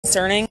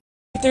concerning?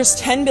 If there's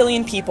 10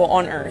 billion people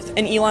on Earth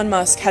and Elon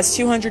Musk has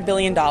 $200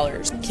 billion,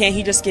 can't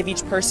he just give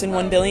each person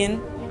 $1 billion?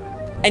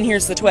 And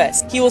here's the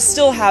twist. He will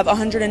still have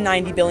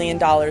 $190 billion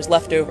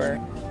left over.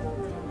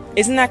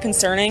 Isn't that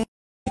concerning?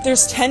 If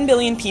there's 10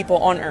 billion people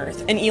on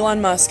Earth and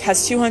Elon Musk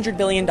has $200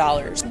 billion,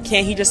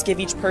 can't he just give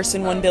each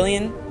person $1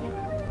 billion?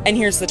 And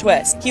here's the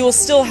twist. He will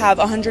still have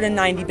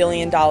 $190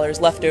 billion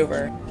left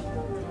over.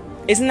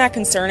 Isn't that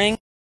concerning?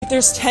 If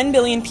there's 10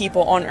 billion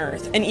people on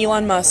Earth and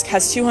Elon Musk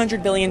has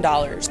 $200 billion,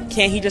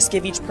 can't he just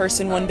give each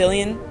person $1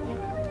 billion?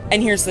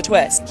 And here's the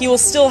twist. He will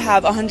still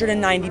have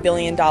 $190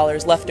 billion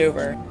left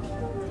over.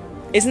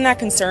 Isn't that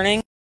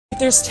concerning? If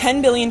there's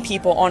 10 billion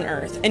people on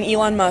Earth and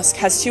Elon Musk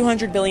has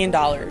 $200 billion,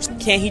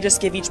 can't he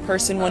just give each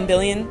person $1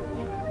 billion?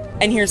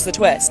 And here's the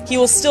twist. He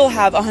will still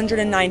have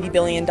 $190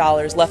 billion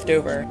left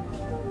over.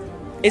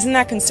 Isn't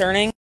that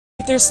concerning?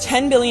 If there's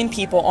 10 billion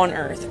people on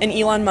Earth and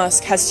Elon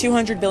Musk has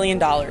 $200 billion,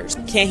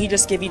 can't he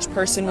just give each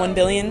person $1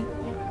 billion?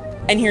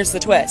 And here's the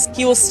twist.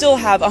 He will still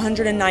have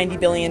 $190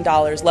 billion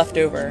left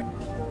over.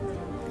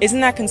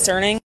 Isn't that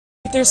concerning?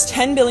 If there's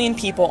 10 billion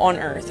people on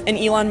Earth and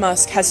Elon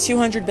Musk has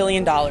 $200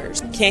 billion,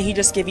 can't he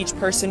just give each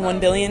person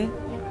 $1 billion?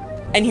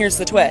 And here's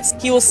the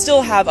twist. He will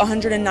still have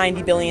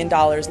 $190 billion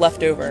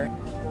left over.